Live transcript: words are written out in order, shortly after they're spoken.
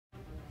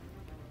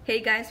Hey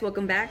guys,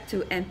 welcome back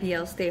to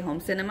MPL Stay Home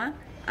Cinema.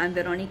 I'm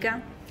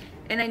Veronica,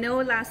 and I know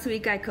last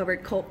week I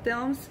covered cult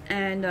films,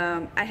 and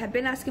I have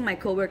been asking my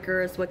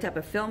coworkers what type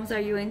of films are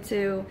you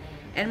into,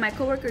 and my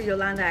coworker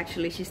Yolanda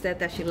actually, she said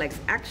that she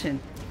likes action.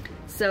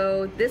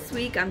 So this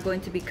week I'm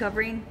going to be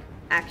covering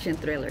action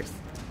thrillers.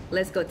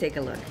 Let's go take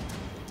a look.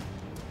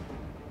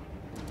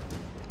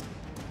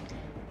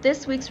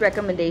 This week's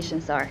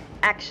recommendations are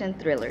action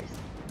thrillers.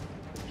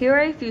 Here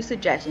are a few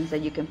suggestions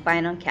that you can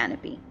find on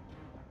Canopy.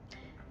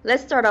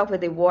 Let's start off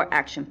with a war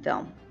action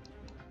film.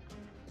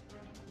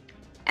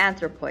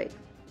 Anthropoid.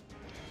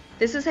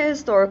 This is a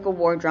historical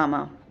war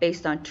drama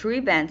based on true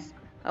events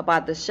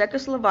about the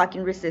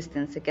Czechoslovakian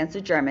resistance against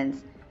the Germans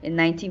in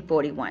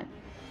 1941.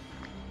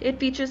 It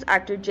features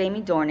actor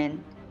Jamie Dornan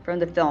from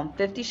the film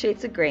 50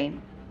 Shades of Grey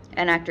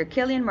and actor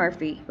Cillian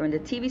Murphy from the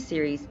TV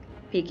series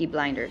Peaky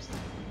Blinders.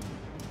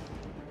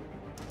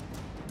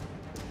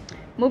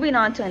 Moving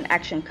on to an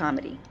action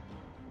comedy.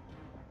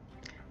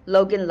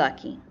 Logan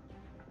Lucky,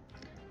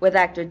 with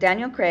actor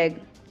Daniel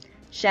Craig,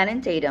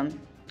 Channing Tatum,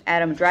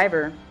 Adam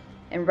Driver,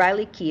 and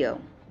Riley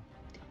Keough.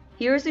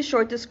 Here is a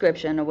short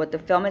description of what the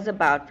film is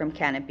about from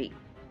Canopy.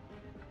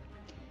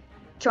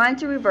 Trying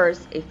to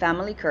reverse a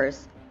family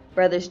curse,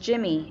 brothers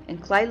Jimmy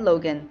and Clyde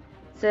Logan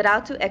set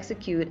out to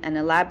execute an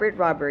elaborate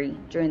robbery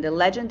during the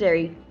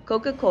legendary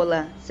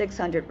Coca-Cola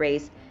 600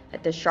 race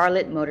at the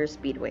Charlotte Motor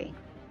Speedway.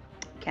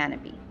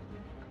 Canopy.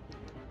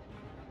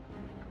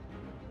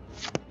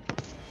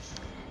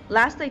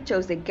 Last, I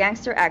chose a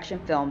gangster action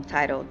film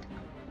titled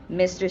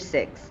Mr.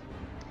 Six.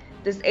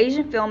 This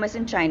Asian film is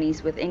in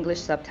Chinese with English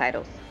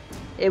subtitles.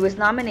 It was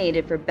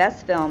nominated for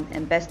Best Film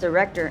and Best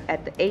Director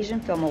at the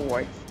Asian Film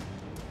Awards.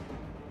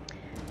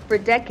 For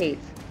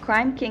decades,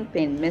 crime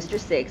kingpin Mr.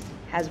 Six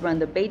has run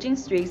the Beijing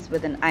streets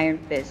with an iron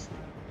fist.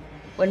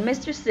 When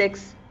Mr.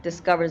 Six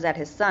discovers that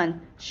his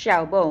son,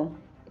 Xiao Bo,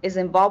 is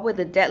involved with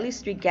a deadly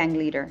street gang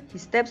leader, he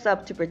steps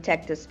up to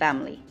protect his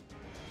family.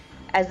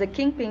 As the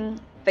kingpin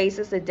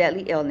faces a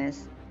deadly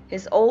illness,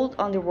 his old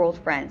underworld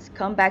friends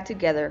come back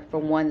together for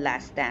one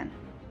last stand.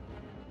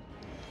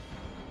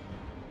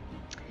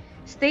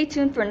 Stay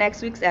tuned for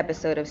next week's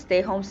episode of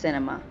Stay Home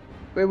Cinema,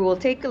 where we will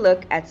take a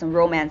look at some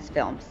romance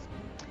films.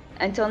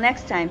 Until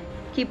next time,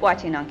 keep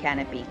watching on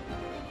Canopy.